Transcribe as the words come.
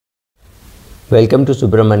Welcome to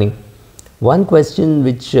Subramani. One question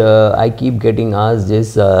which I keep getting asked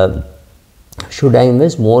is, should I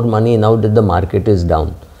invest more money now that the market is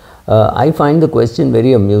down? I find the question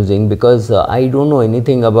very amusing because I don't know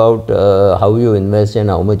anything about how you invest and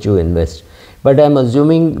how much you invest. But I am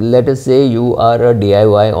assuming, let us say you are a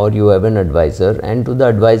DIY or you have an advisor, and to the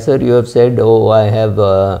advisor you have said, oh, I have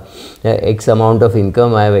X amount of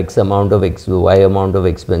income, I have X amount of Y amount of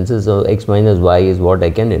expenses, so X minus Y is what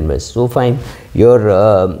I can invest. So fine, your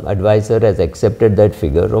advisor has accepted that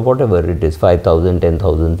figure or whatever it is, 5,000,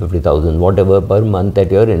 10,000, 50,000, whatever per month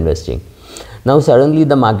that you are investing. Now suddenly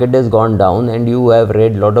the market has gone down and you have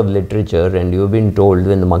read a lot of literature and you have been told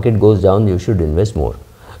when the market goes down you should invest more.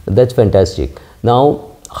 That's fantastic.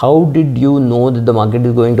 Now, how did you know that the market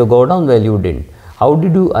is going to go down? Well, you didn't. How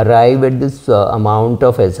did you arrive at this amount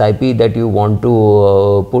of SIP that you want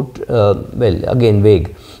to put? Well, again,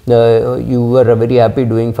 vague. You were very happy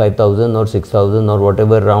doing 5,000 or 6,000 or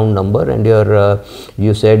whatever round number, and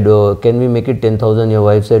you said, can we make it 10,000? Your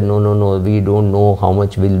wife said, no, we don't know how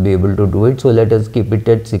much we'll be able to do it, so let us keep it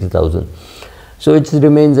at 6,000. So it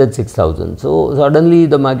remains at 6,000. So suddenly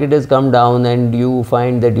the market has come down and you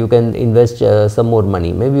find that you can invest some more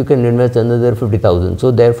money. Maybe you can invest another 50,000. So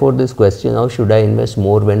therefore this question, how should I invest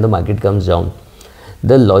more when the market comes down?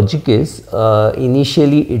 The logic is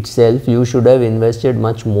initially itself you should have invested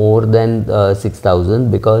much more than 6,000,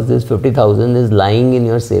 because this 50,000 is lying in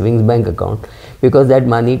your savings bank account, because that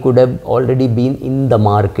money could have already been in the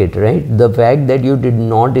market, right? The fact that you did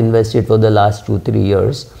not invest it for the last 2-3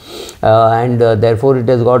 years and therefore it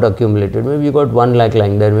has got accumulated. Maybe you got 1 lakh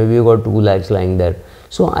lying there, maybe you got 2 lakhs lying there.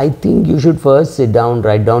 So I think you should first sit down,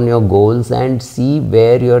 write down your goals and see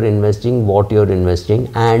where you're investing, what you're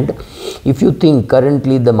investing. And if you think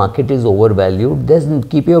currently the market is overvalued, then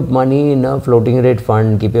keep your money in a floating rate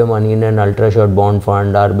fund, keep your money in an ultra short bond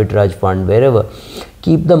fund, arbitrage fund, wherever.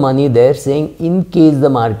 Keep the money there, saying in case the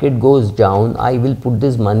market goes down, I will put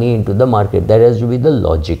this money into the market. That has to be the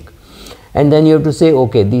logic. And then you have to say,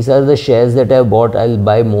 okay, these are the shares that I have bought, I'll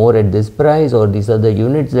buy more at this price, or these are the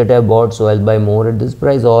units that I have bought, so I'll buy more at this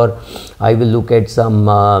price, or I will look at some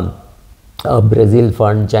Brazil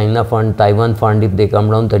fund, China fund, Taiwan fund. If they come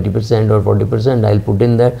down 30% or 40%, I'll put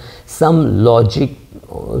in there. Some logic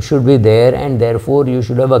should be there, and therefore you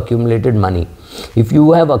should have accumulated money. If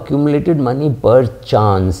you have accumulated money per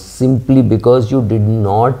chance, simply because you did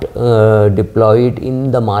not deploy it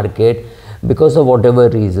in the market because of whatever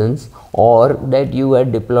reasons, or that you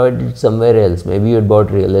had deployed it somewhere else, maybe you had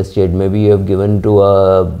bought real estate, maybe you have given to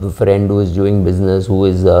a friend who is doing business, who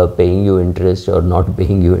is paying you interest or not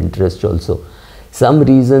paying you interest also, some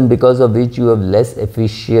reason because of which you have less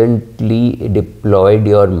efficiently deployed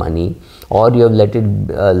your money, or you have let it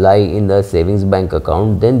lie in the savings bank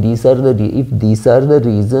account, then these are the if these are the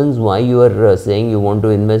reasons why you are saying you want to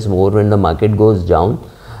invest more when the market goes down,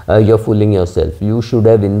 you're fooling yourself. You should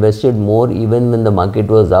have invested more even when the market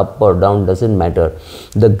was up or down, doesn't matter.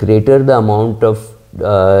 The greater the amount of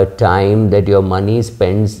time that your money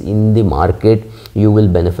spends in the market, you will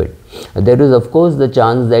benefit. There is of course the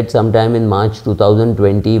chance that sometime in March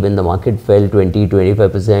 2020, when the market fell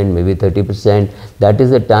 20-25%, maybe 30%, that is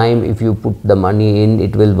the time if you put the money in,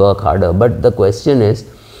 it will work harder. But the question is,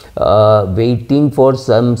 waiting for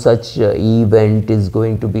some such event is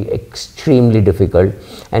going to be extremely difficult,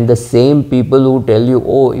 and the same people who tell you,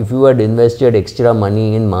 oh, if you had invested extra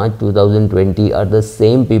money in March 2020 are the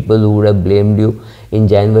same people who would have blamed you in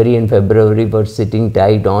January and February for sitting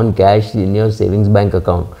tight on cash in your savings bank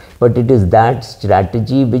account. But it is that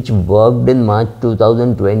strategy which worked in March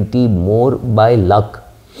 2020 more by luck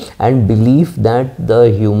and belief that the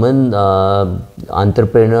human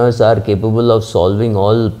entrepreneurs are capable of solving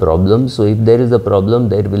all problems. So if there is a problem,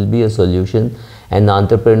 there will be a solution, and the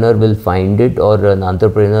entrepreneur will find it, or an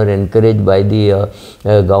entrepreneur encouraged by the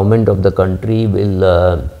government of the country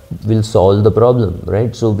will solve the problem,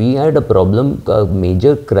 right? So we had a problem, a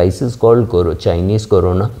major crisis called Chinese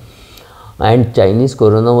Corona. And Chinese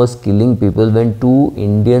Corona was killing people when 2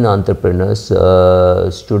 Indian entrepreneurs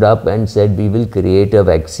stood up and said, we will create a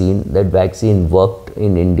vaccine. That vaccine worked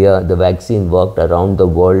in India, the vaccine worked around the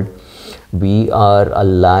world. We are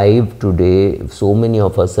alive today, so many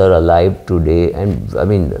of us are alive today, and I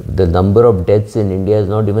mean the number of deaths in India is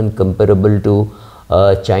not even comparable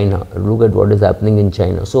to China. Look at what is happening in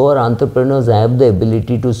China. So our entrepreneurs have the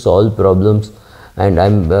ability to solve problems. And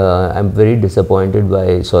I'm very disappointed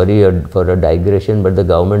by, sorry for a digression, but the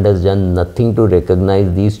government has done nothing to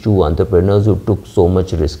recognize these 2 entrepreneurs who took so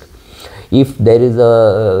much risk. If there is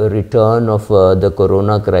a return of the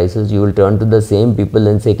corona crisis, you will turn to the same people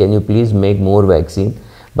and say, can you please make more vaccine?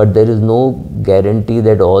 but there is no guarantee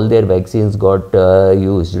that all their vaccines got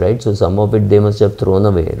used, right? So some of it they must have thrown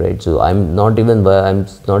away, right? So I'm not even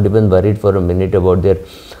worried for a minute about their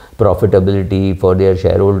profitability for their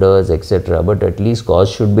shareholders, etc. But at least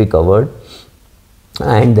costs should be covered,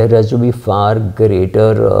 and there has to be far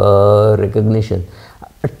greater recognition.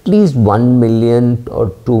 At least 1 million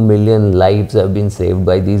or 2 million lives have been saved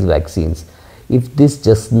by these vaccines. If this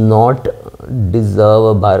does not deserve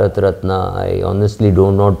a Bharat Ratna, I honestly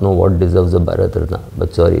do not know what deserves a Bharat Ratna.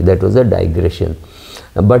 But sorry, that was a digression.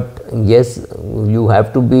 But yes, you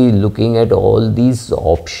have to be looking at all these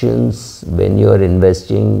options when you are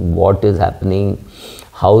investing, what is happening,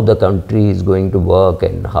 how the country is going to work,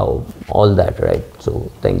 and how all that, right?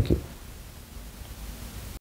 So thank you.